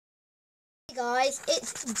guys,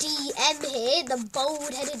 it's DM here, the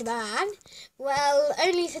bald-headed man. Well,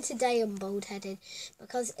 only for today I'm bald-headed,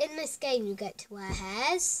 because in this game you get to wear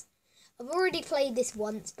hairs. I've already played this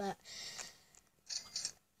once, but...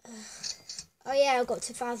 oh yeah, I got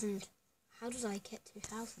 2,000. How did I get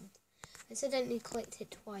 2,000? I accidentally clicked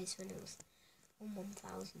it twice when it was on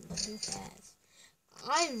 1,000, but who cares?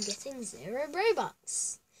 I'm getting 0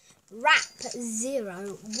 Robux. Rap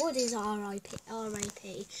 0. What is RIP?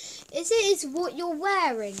 Is what you're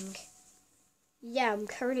wearing? Yeah, I'm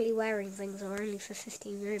currently wearing things that are only for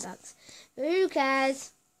 15 Robux. Who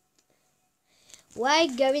cares?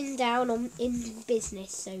 We're going down in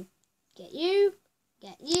business, so get you,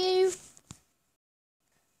 and you.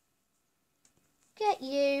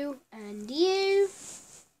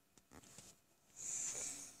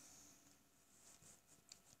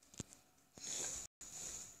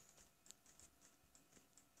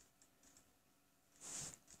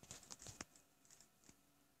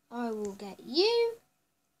 I will get you,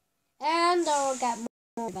 and I'll get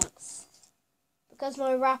more bucks because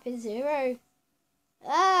my rap is 0.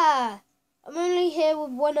 I'm only here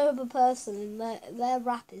with one other person, and their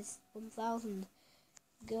rap is 1,000.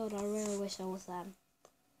 God, I really wish I was them,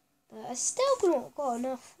 but I still not got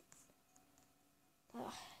enough.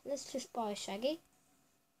 Let's just buy a shaggy.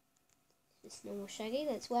 Just normal shaggy.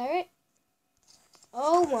 Let's wear it.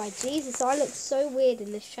 Oh my Jesus! I look so weird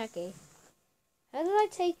in this shaggy. How do I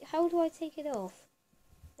take it off?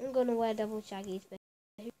 I'm gonna wear double shaggies.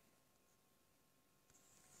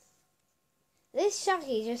 This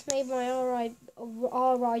shaggy just made my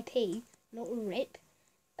RIP, not RIP.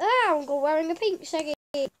 I'm wearing a pink shaggy.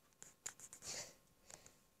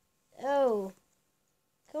 Oh,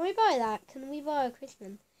 can we buy that? Can we buy a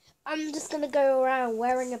Christmas? I'm just gonna go around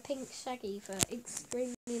wearing a pink shaggy for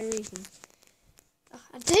extremely no reason.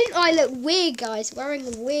 Don't I look weird, guys? Wearing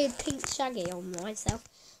a weird pink shaggy on myself,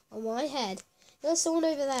 on my head. There's someone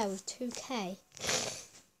over there with 2K.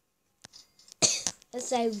 Let's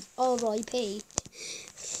say RIP.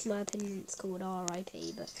 My opinion, it's called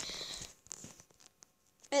RIP, but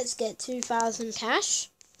let's get 2,000 cash.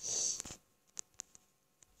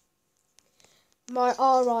 My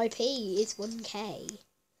RIP is 1K.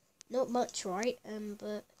 Not much, right?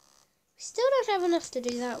 But we still don't have enough to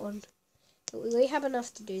do that one. But we have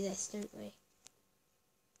enough to do this, don't we?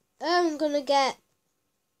 I'm gonna get...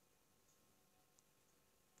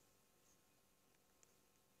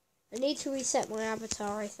 I need to reset my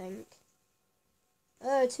avatar, I think.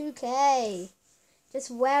 Oh, 2K.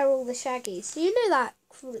 Just wear all the shaggies. Do you know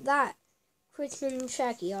that Christmas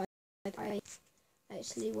shaggy I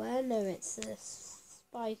actually wear? No, it's a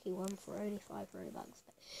spiky one for only 5 Robux.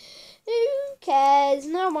 But who cares?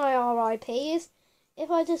 Now my RIP is if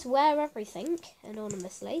I just wear everything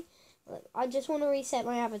anonymously. I just want to reset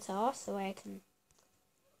my avatar so I can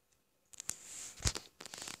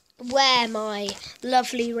wear my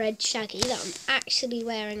lovely red shaggy that I'm actually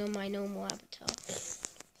wearing on my normal avatar.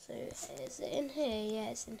 So is it in here? Yeah,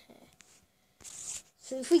 it's in here.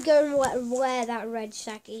 So if we go and wear that red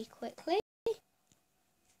shaggy quickly.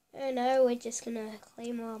 Oh no, we're just gonna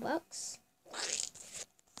claim our bucks.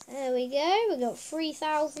 There we go. We got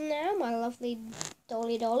 3,000 now. My lovely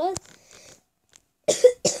dollars.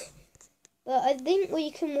 But I think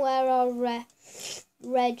we can wear our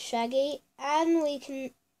red shaggy, and we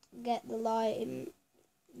can get the lime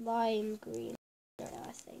green.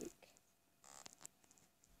 I think.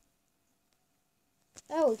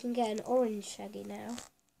 Oh, we can get an orange shaggy now.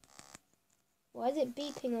 Why is it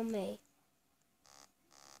beeping on me?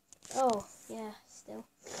 Oh, yeah, still.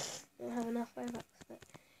 I don't have enough Robux. But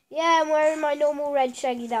yeah, I'm wearing my normal red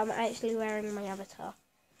shaggy that I'm actually wearing in my avatar.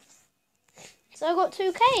 So I got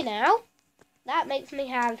 2K now. That makes me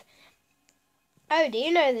have... Oh, do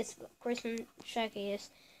you know this Christmas shaggy is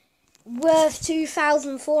worth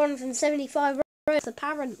 2,475 Robux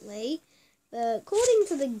apparently? According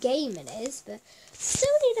to the game it is, but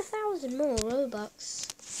still need 1,000 more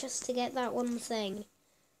Robux just to get that one thing.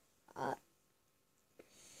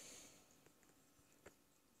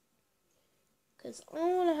 Because I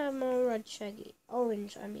want to have my red shaggy.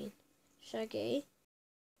 Orange shaggy.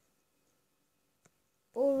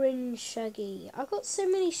 Orange shaggy. I've got so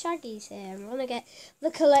many shaggies here. I'm going to get the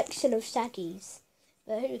collection of shaggies.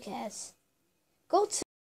 But who cares? Got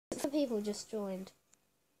 2 people just joined.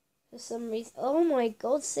 For some reason. Oh my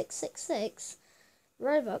god, 666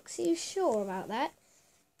 Robux. Are you sure about that?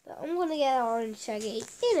 But I'm going to get orange shaggy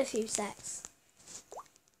in a few secs.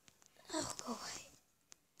 Oh god.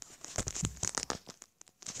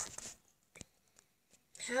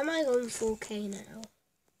 How am I going 4K now?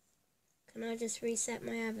 Can I just reset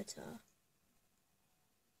my avatar?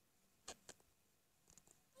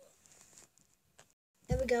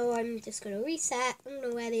 go. I'm just going to reset. I'm going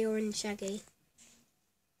to wear the orange shaggy.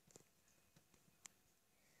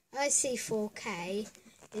 I see 4K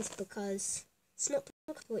is because it's not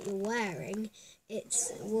because of what you're wearing,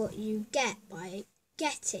 it's what you get by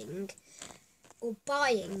getting or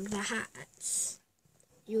buying the hats.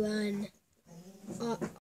 You earn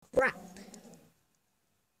wrap.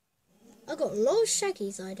 I got a lot of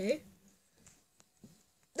shaggies, I do.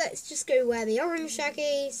 Let's just go wear the orange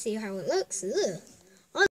shaggy, see how it looks. Ugh.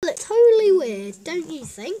 I look totally weird, don't you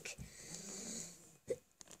think?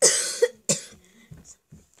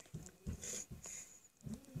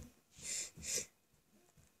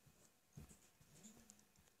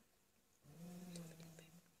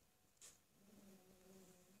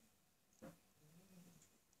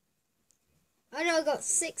 I know I got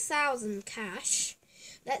 6,000 cash.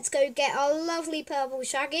 Let's go get our lovely purple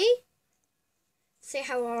shaggy. See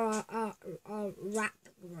how our wrap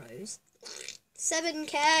grows.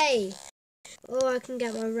 7K. Oh, I can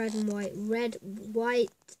get my red and white. Red, white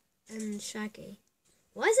and shaggy.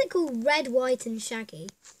 Why is it called red, white and shaggy?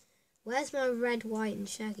 Where's my red, white and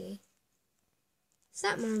shaggy? Is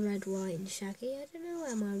that my red, white and shaggy? I don't know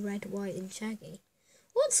where my red, white and shaggy.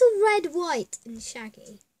 What's a red, white and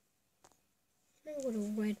shaggy? I don't know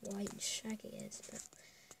what a red, white and shaggy is, but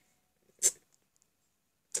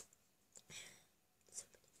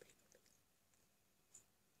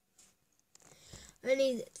I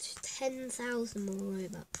need 10,000 more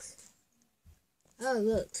Robux. Oh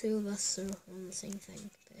look, 2 of us are on the same thing,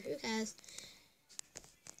 but who cares?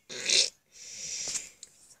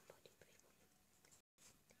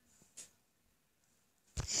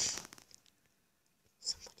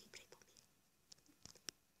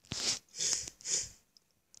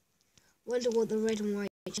 Wonder what the red and white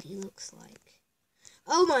shaggy looks like.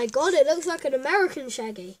 Oh my god, it looks like an American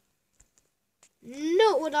shaggy.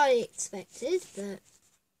 Not what I expected, but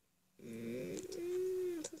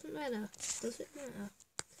doesn't matter. Does it matter?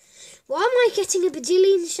 Why am I getting a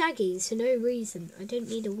bajillion shaggies for no reason? I don't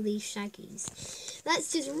need all these shaggies.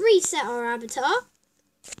 Let's just reset our avatar.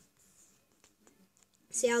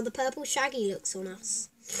 See how the purple shaggy looks on us.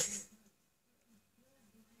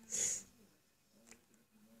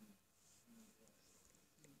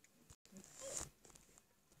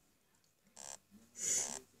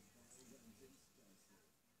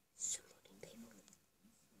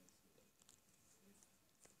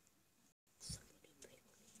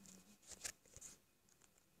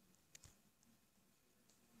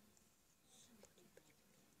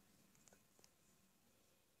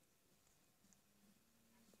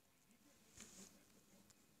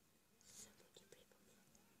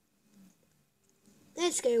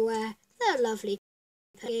 Let's go wear the lovely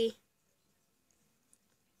piggy.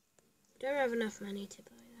 Don't have enough money to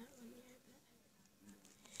buy that one yet.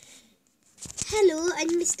 Hello, I'm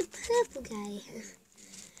Mr. Purple Guy.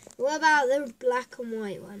 What about the black and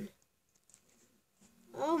white one?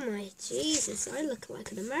 Oh my Jesus, I look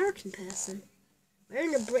like an American person.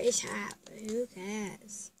 Wearing a British hat, but who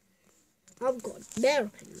cares? I've got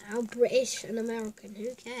American now, British and American,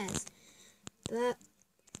 who cares? But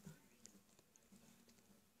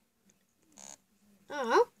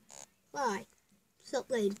oh, why? Stop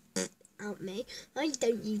laying at me.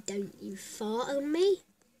 Don't you fart on me.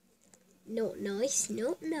 Not nice,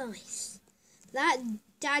 not nice. That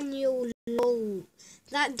Daniel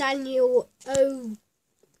O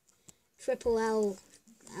triple L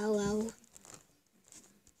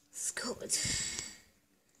Scott.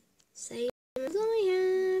 Same as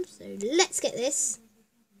I have. So let's get this.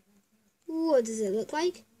 What does it look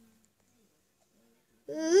like?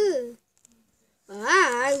 Ooh.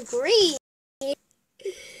 I'm green.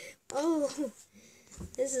 Oh,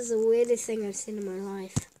 this is the weirdest thing I've seen in my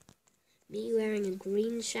life. Me wearing a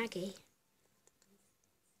green shaggy.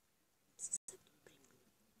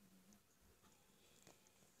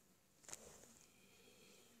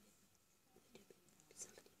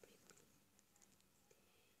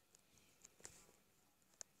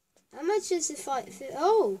 How much is the fight for?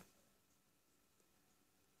 Oh,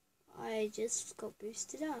 I just got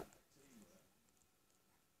boosted up.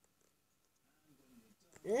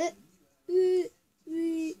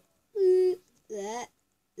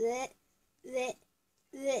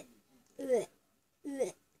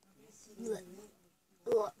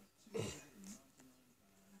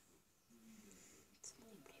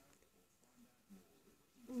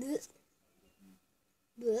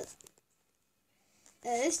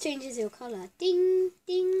 This changes your colour. Ding,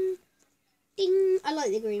 ding, ding. I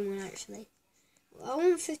like the green one actually. I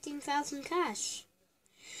want 15,000 cash.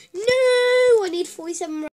 No, I need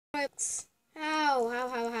 47 Robux.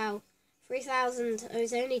 How? 3,000. Oh,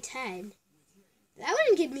 it's only 10. That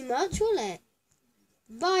wouldn't give me much, will it?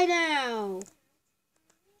 Bye now.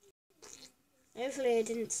 Hopefully I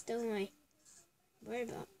didn't steal my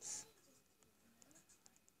Robux.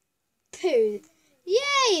 Pooh.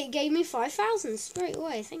 Yay! It gave me 5,000 straight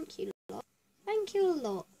away. Thank you a lot. Thank you a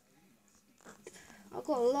lot. I've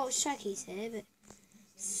got a lot of shaggies here, but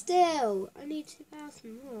still, I need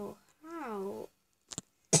 2,000 more. How?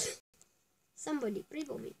 Somebody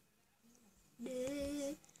dribble me.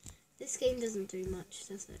 This game doesn't do much,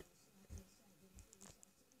 does it?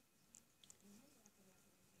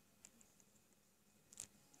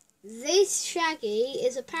 This shaggy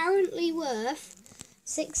is apparently worth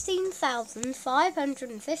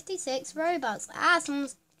 16,556 Robux. Ah,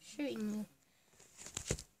 someone's shooting me.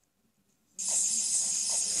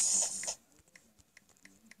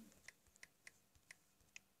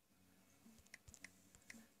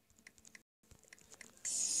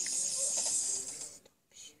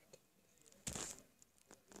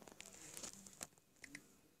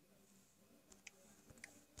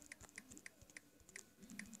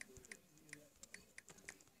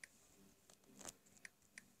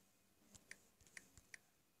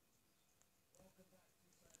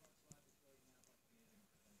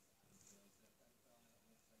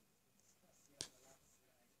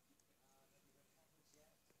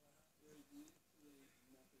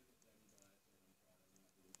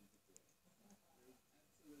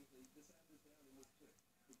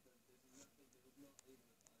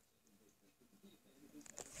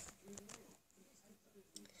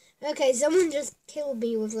 Okay, someone just killed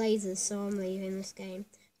me with lasers, so I'm leaving this game.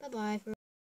 Bye-bye.